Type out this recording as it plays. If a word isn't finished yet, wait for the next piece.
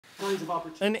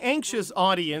An anxious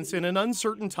audience in an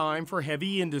uncertain time for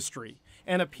heavy industry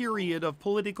and a period of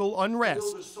political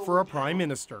unrest for a prime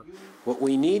minister. What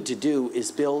we need to do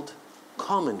is build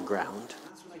common ground.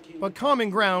 But common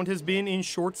ground has been in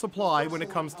short supply when it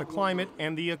comes to climate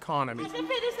and the economy.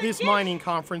 This mining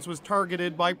conference was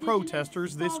targeted by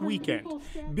protesters this weekend,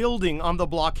 building on the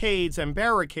blockades and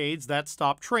barricades that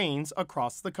stopped trains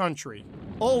across the country.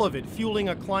 All of it fueling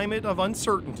a climate of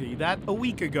uncertainty that a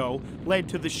week ago led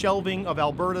to the shelving of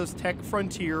Alberta's Tech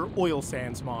Frontier oil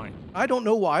sands mine. I don't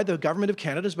know why the government of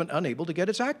Canada has been unable to get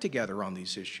its act together on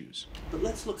these issues.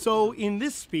 So in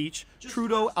this speech,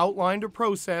 Trudeau outlined a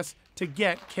process to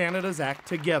get Canada's act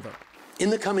together. In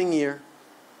the coming year,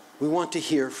 we want to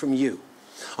hear from you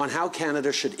on how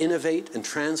Canada should innovate and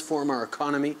transform our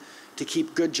economy to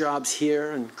keep good jobs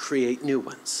here and create new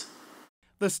ones.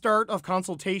 The start of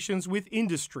consultations with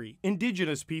industry,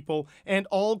 Indigenous people, and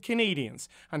all Canadians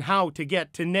on how to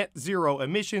get to net zero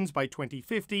emissions by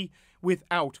 2050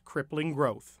 without crippling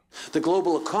growth. The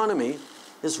global economy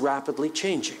is rapidly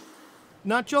changing.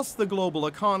 Not just the global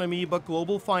economy, but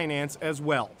global finance as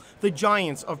well. The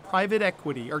giants of private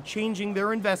equity are changing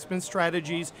their investment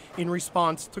strategies in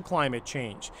response to climate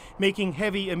change, making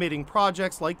heavy-emitting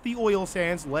projects like the oil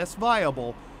sands less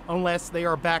viable unless they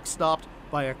are backstopped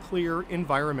by a clear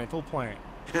environmental plan.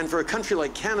 And for a country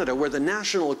like Canada, where the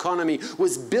national economy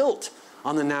was built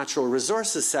on the natural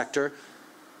resources sector,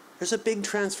 there's a big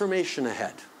transformation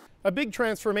ahead. A big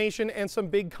transformation and some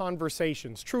big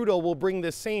conversations. Trudeau will bring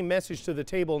this same message to the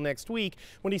table next week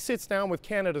when he sits down with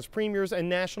Canada's premiers and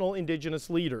national Indigenous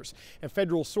leaders. And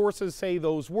federal sources say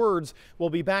those words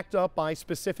will be backed up by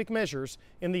specific measures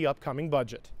in the upcoming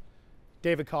budget.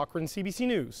 David Cochran, CBC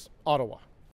News, Ottawa.